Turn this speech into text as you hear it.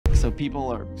So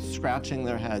people are scratching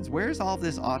their heads. Where's all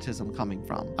this autism coming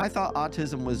from? I thought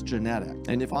autism was genetic.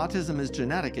 And if autism is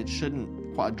genetic, it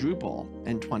shouldn't quadruple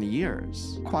in 20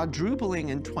 years. Quadrupling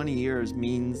in 20 years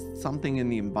means something in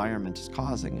the environment is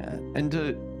causing it. And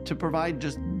to provide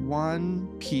just one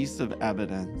piece of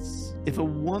evidence, if a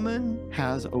woman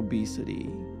has obesity,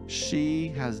 she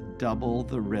has double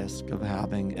the risk of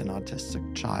having an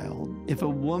autistic child. If a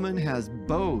woman has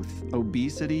both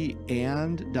obesity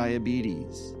and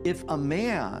diabetes, if a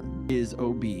man is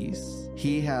obese,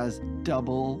 he has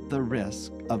double the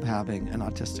risk of having an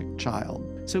autistic child.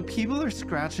 So people are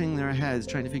scratching their heads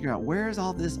trying to figure out, where is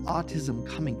all this autism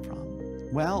coming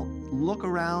from? Well, look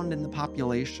around in the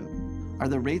population. Are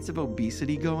the rates of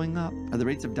obesity going up? Are the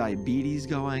rates of diabetes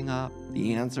going up?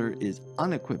 The answer is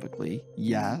unequivocally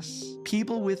yes.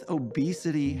 People with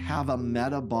obesity have a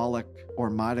metabolic or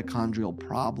mitochondrial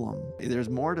problem. There's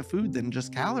more to food than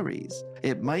just calories.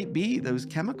 It might be those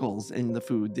chemicals in the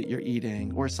food that you're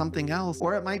eating or something else,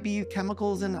 or it might be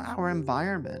chemicals in our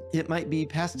environment. It might be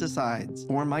pesticides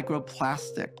or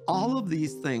microplastic. All of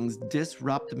these things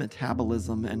disrupt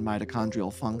metabolism and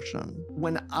mitochondrial function.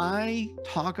 When I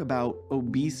talk about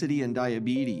obesity and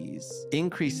diabetes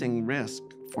increasing risk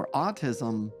for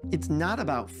autism, it's not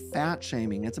about fat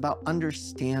shaming, it's about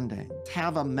understanding.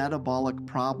 Have a metabolic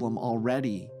problem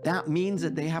already. That means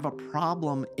that they have a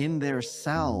problem in their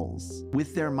cells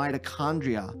with their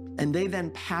mitochondria, and they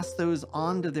then pass those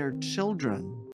on to their children.